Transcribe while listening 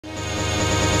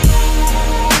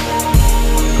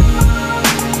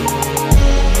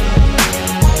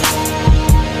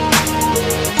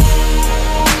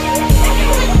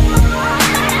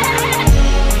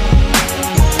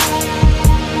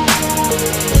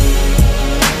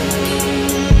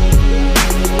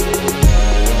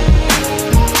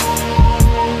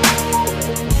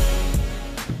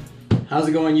How's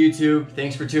it going, YouTube?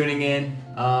 Thanks for tuning in.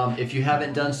 If you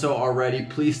haven't done so already,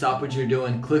 please stop what you're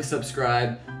doing, click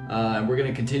subscribe, and we're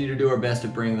going to continue to do our best to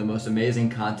bring the most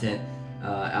amazing content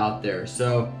out there.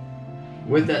 So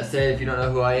with that said, if you don't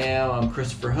know who I am, I'm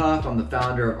Christopher Huff. I'm the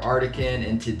founder of ArtiKen,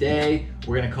 and today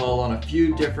we're going to call on a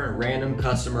few different random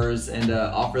customers and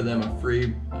offer them a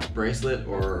free bracelet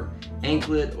or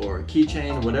anklet or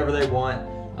keychain, whatever they want.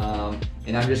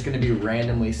 And I'm just going to be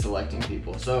randomly selecting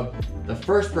people. So the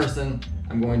first person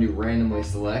I'm going to randomly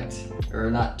select, or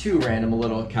not too random, a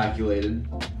little calculated,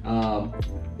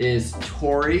 is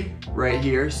Tori right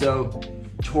here. So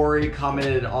Tori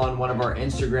commented on one of our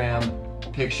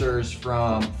Instagram pictures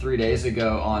from 3 days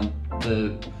ago on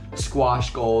the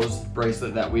Squash Goals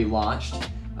bracelet that we launched.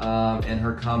 And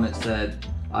her comment said,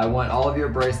 "I want all of your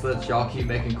bracelets. Y'all keep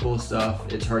making cool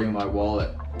stuff. It's hurting my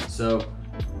wallet." So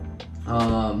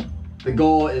the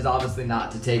goal is obviously not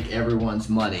to take everyone's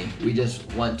money. We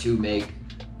just want to make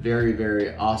very,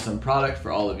 very awesome product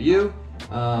for all of you.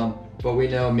 But we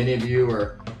know many of you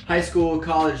are high school,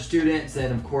 college students,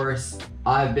 and of course,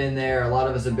 I've been there, a lot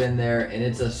of us have been there, and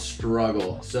it's a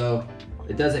struggle. So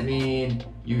it doesn't mean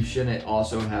you shouldn't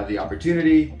also have the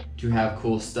opportunity to have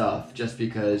cool stuff just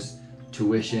because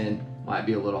tuition might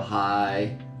be a little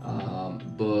high,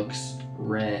 books,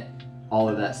 rent, all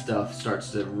of that stuff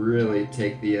starts to really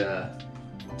take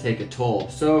a toll.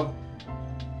 So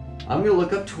I'm gonna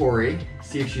look up Tori,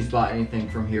 see if she's bought anything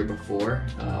from here before.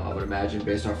 I would imagine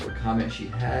based off her comment she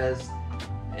has,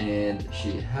 and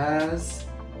she has.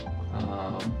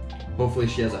 Hopefully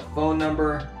she has a phone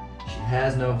number. She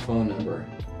has no phone number.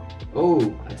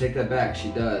 Oh, I take that back, she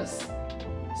does.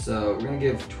 So we're gonna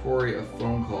give Tori a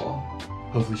phone call.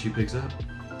 Hopefully she picks up.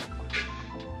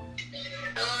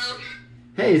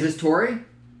 Hey, is this Tori?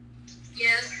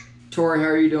 Yes. Tori, how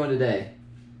are you doing today?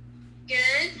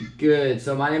 Good. Good.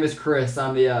 So my name is Chris.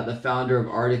 I'm the founder of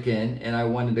ArtiKen, and I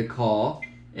wanted to call.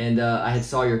 And I had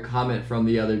saw your comment from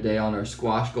the other day on our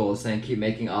Squash Goals saying keep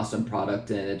making awesome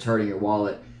product and it's hurting your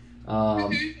wallet.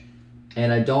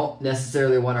 And I don't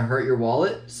necessarily want to hurt your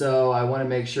wallet, so I want to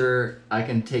make sure I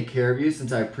can take care of you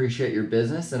since I appreciate your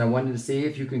business. And I wanted to see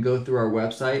if you can go through our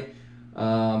website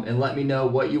and let me know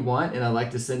what you want, and I'd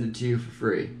like to send it to you for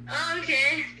free. Oh,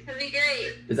 okay. That'd be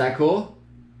great. Is that cool?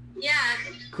 Yeah.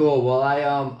 Cool. Well,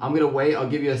 I'm gonna wait. I'll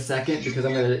give you a second because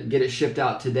I'm gonna get it shipped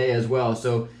out today as well.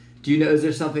 So, do you know? Is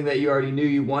there something that you already knew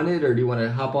you wanted, or do you want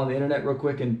to hop on the internet real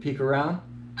quick and peek around?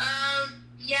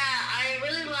 Yeah. I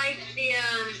really like the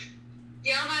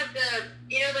y'all have the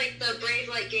like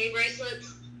the gay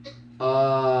bracelets.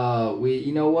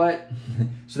 You know what?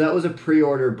 So that was a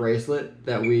pre-order bracelet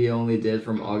that we only did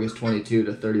from August 22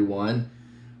 to 31.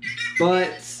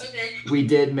 But okay. We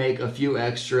did make a few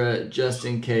extra just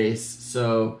in case.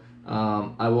 So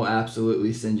I will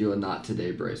absolutely send you a Not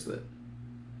Today bracelet.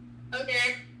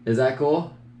 Okay. Is that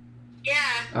cool? Yeah.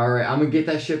 All right, I'm gonna get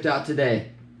that shipped out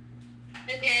today.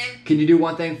 Okay. Can you do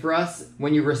one thing for us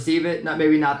when you receive it?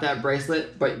 Maybe not that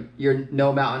bracelet, but your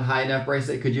No Mountain High Enough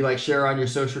bracelet. Could you share on your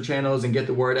social channels and get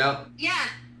the word out? Yeah.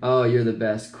 Oh, you're the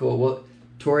best. Cool. Well,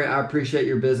 Tori, I appreciate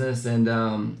your business, and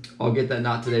I'll get that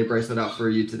Not Today bracelet out for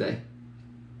you today.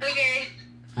 Okay.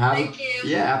 Thank you.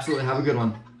 Yeah, absolutely. Have a good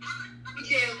one. You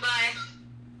too. Bye.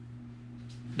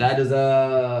 That is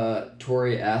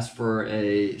Tori asked for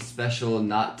a special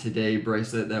Not Today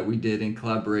bracelet that we did in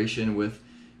collaboration with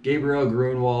Gabriel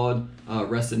Grunwald.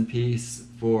 Rest in peace,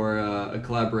 for a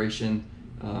collaboration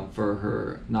for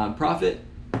her nonprofit.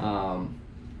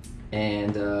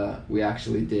 And we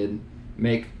actually did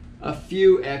make a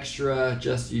few extra,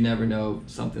 just you never know if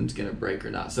something's gonna break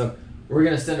or not. So we're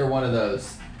gonna send her one of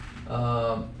those.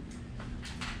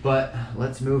 But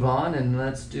let's move on and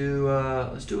let's do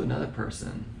another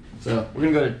person. So we're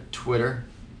gonna go to Twitter.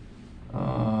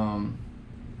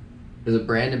 There's a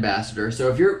brand ambassador.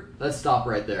 So let's stop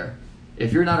right there.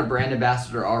 If you're not a brand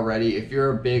ambassador already, if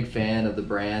you're a big fan of the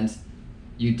brand,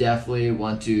 you definitely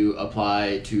want to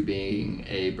apply to being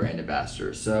a brand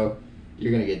ambassador. So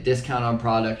you're gonna get discount on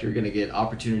product. You're gonna get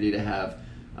opportunity to have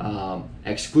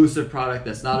exclusive product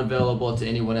that's not available to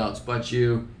anyone else but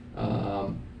you.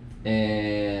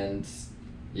 And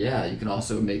yeah, you can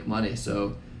also make money.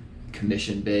 So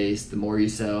commission based, the more you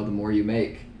sell, the more you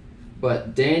make.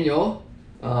 But Daniel,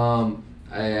 I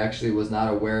actually was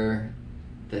not aware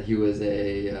that he was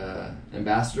a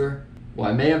ambassador. Well,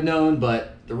 I may have known,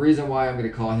 but the reason why I'm going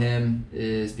to call him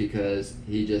is because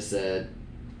he just said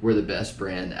we're the best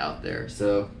brand out there.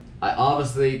 So I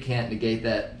obviously can't negate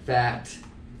that fact.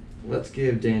 Let's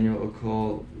give Daniel a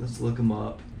call. Let's look him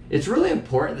up. It's really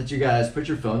important that you guys put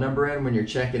your phone number in when you're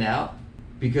checking out,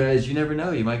 because you never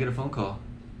know, you might get a phone call.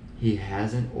 He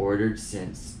hasn't ordered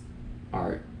since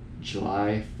our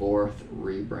July 4th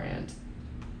rebrand.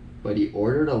 But he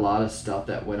ordered a lot of stuff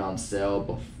that went on sale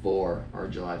before our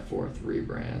July 4th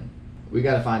rebrand. We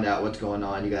got to find out what's going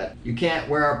on. You can't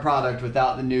wear our product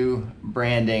without the new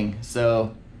branding.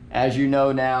 So as you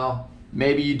know now,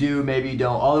 maybe you do, maybe you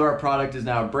don't. All of our product is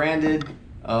now branded.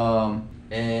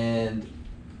 And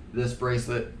this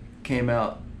bracelet came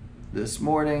out this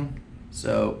morning.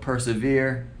 So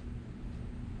persevere.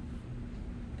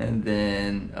 And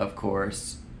then of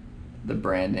course the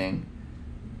branding.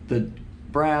 The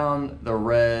brown, the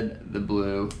red, the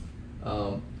blue.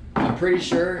 I'm pretty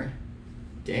sure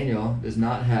Daniel does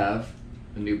not have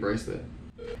a new bracelet.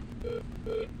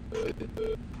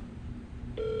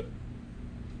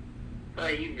 Hi,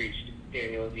 you've reached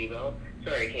Daniel's email.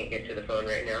 Sorry I can't get to the phone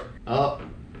right now. Oh,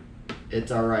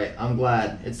 it's alright. I'm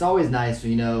glad. It's always nice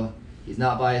when, he's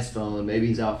not by his phone. Maybe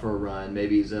he's out for a run.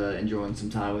 Maybe he's enjoying some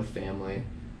time with family.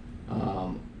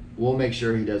 We'll make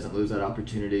sure he doesn't lose that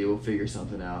opportunity. We'll figure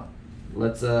something out.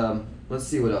 Let's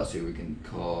see what else here we can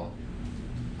call.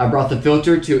 I brought the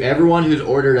filter to everyone who's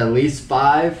ordered at least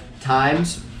 5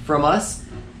 times from us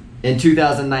in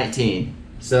 2019.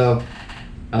 So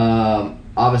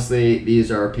obviously these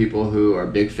are people who are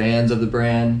big fans of the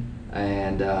brand,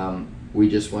 and we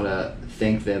just want to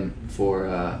thank them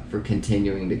for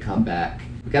continuing to come back.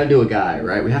 We got to do a guy,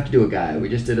 right? We have to do a guy. We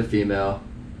just did a female.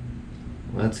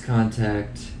 Let's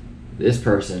contact. This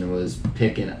person was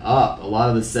picking up a lot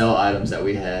of the sale items that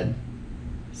we had.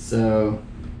 So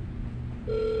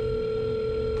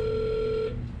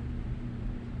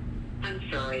I'm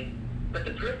sorry, but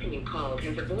the person you called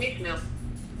has a voicemail.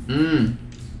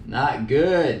 Not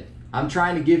good. I'm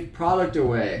trying to give product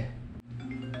away.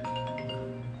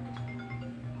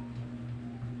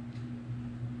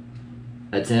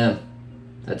 That's him.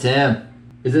 That's him.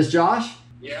 Is this Josh?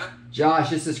 Yeah? Josh,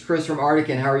 this is Chris from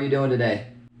ArtiKen. How are you doing today?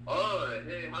 Oh,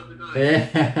 hey, how's it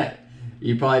going?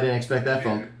 You probably didn't expect that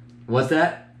phone. What's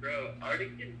that? Bro,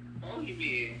 ArtiKen calling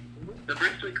me. The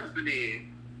bracelet company.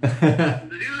 Dude,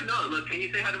 no, look, can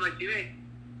you say hi to my teammate?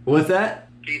 What's that?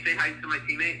 Can you say hi to my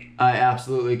teammate? I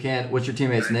absolutely can. What's your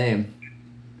teammate's name?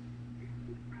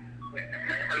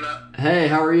 Hello? Hey,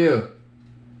 how are you?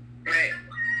 Hey,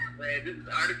 this is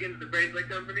ArtiKen, the bracelet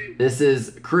company? This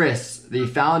is Chris, the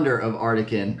founder of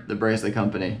ArtiKen, the bracelet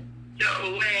company.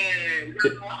 No way!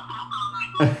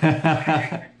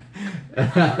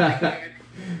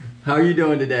 How are you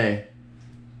doing today?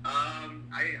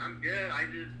 I'm good. I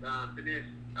just finished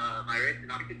my race in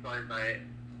ArtiKen, but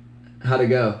How'd it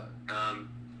go?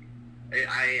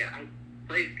 I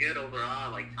played good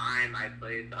overall. Like time, I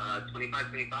played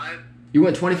 25-25. You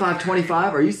went 25-25?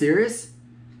 Are you serious?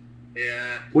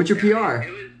 Yeah. What's your PR?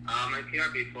 It was my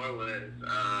PR before was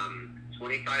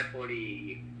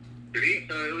 25-43.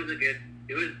 So it was a good.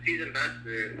 It was season best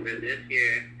for this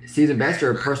year. Season best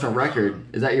or a personal record?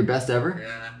 Is that your best ever?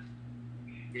 Yeah.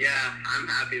 Yeah, I'm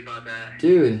happy about that.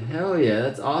 Dude, hell yeah,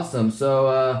 that's awesome.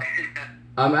 So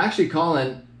I'm actually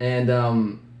calling,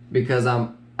 and because I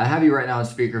have you right now on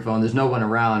speakerphone. There's no one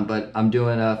around, but I'm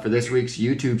doing for this week's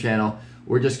YouTube channel.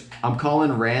 I'm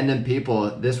calling random people.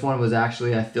 This one was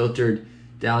actually I filtered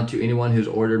down to anyone who's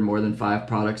ordered more than 5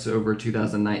 products over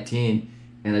 2019,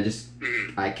 and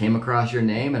I came across your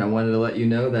name, and I wanted to let you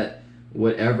know that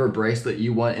whatever bracelet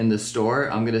you want in the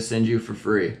store, I'm gonna send you for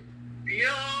free. Yo!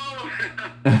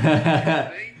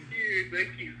 Thank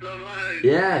you so much.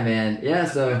 Yeah, man. Yeah,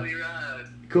 That's so really rad.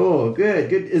 cool,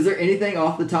 good. Is there anything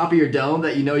off the top of your dome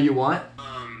that you know you want?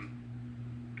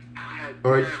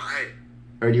 Or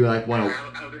do you want to?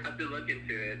 I would have to look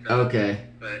into it. Okay.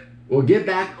 But Well, get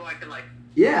back. so I can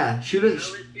Shoot us.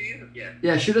 email it to you? Yeah.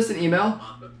 Yeah, shoot us an email.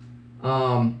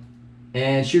 Awesome.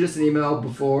 And shoot us an email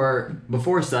before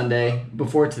Sunday,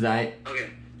 before tonight. Okay.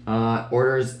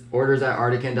 Orders at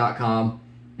ArtiKen.com,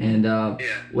 and Yeah.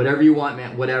 whatever you want,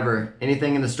 man. Whatever,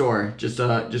 anything in the store. Just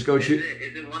go shoot.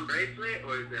 Is it one bracelet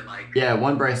or is it like? Yeah,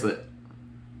 one bracelet.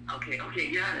 Okay,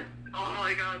 yes. Oh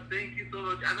my god, thank you so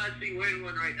much. I'm actually wearing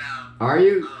one right now. Are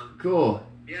you? Cool.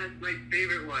 Yeah, it's my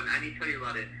favorite one. I need to tell you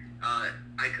about it. I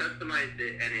customized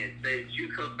it and it says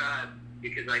JUCO Fab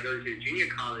because I go to junior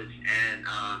college and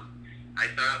I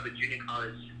start off with junior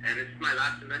college and this is my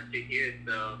last semester here,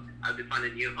 so I have to find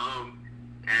a new home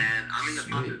and I'm in the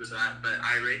process of that, but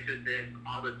I race with this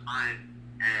all the time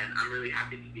and I'm really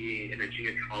happy to be in a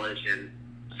junior college. And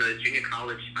so junior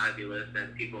college fabulous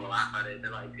and people laugh at it.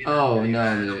 They're like, dude, Oh really no,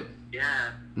 bad. dude.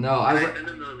 Yeah. No, And I. I send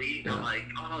them the lead. I'm like,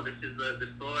 oh, this is the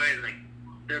store, and like,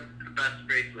 they're the best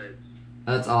bracelets.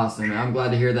 That's awesome, man. I'm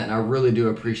glad to hear that, and I really do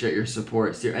appreciate your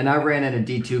support. And I ran in a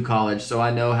D2 college, so I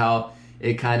know how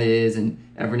it kind of is, and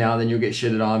every now and then you'll get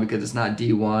shitted on because it's not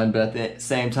D1, but at the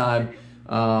same time,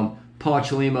 Paul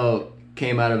Chalimo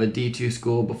came out of a D2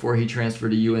 school before he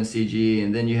transferred to UNCG,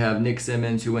 and then you have Nick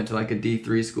Simmons who went to like a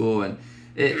D3 school, and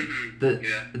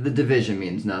the division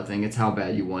means nothing. It's how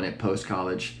bad you want it post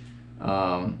college,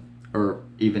 or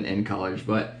even in college.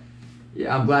 But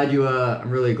yeah, I'm glad you. I'm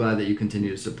really glad that you continue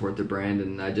to support the brand,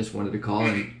 and I just wanted to call,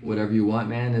 and whatever you want,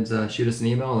 man, is shoot us an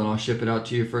email and I'll ship it out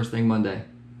to you first thing Monday.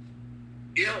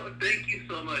 Yo, thank you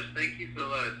so much. Thank you so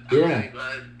much. Yeah. I'm really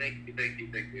glad. Thank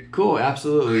you. Cool,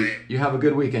 absolutely. Right. You have a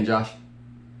good weekend, Josh.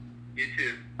 You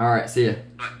too. All right, see ya.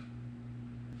 Bye.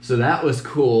 So that was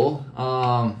cool.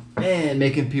 Man,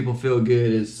 making people feel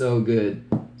good is so good.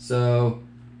 So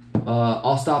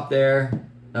I'll stop there.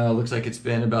 Looks like it's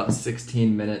been about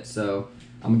 16 minutes, so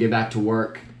I'm gonna get back to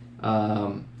work.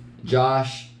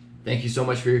 Josh, thank you so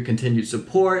much for your continued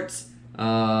support.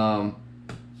 I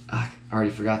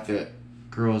already forgot the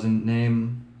girl's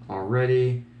name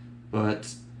already,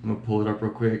 but I'm gonna pull it up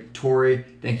real quick. Tori,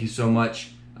 thank you so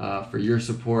much for your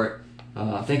support.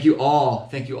 Thank you all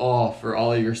for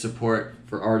all of your support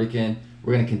for ArtiKen.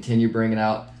 We're gonna continue bringing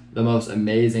out the most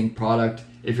amazing product.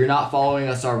 If you're not following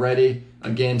us already,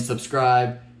 again,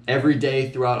 subscribe. Every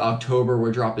day throughout October,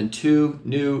 we're dropping 2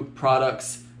 new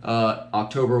products.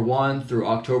 October 1 through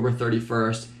October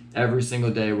 31st. Every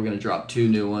single day, we're gonna drop 2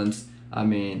 new ones. I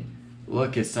mean,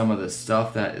 look at some of the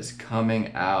stuff that is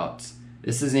coming out.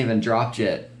 This isn't even dropped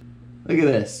yet. Look at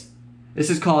this.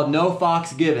 This is called No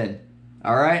Fox Given.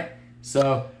 All right?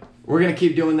 So we're going to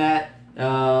keep doing that.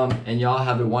 And y'all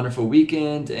have a wonderful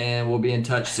weekend, and we'll be in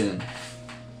touch soon.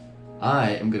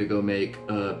 I am going to go make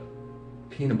a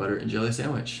peanut butter and jelly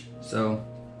sandwich. So,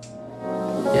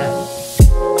 yeah.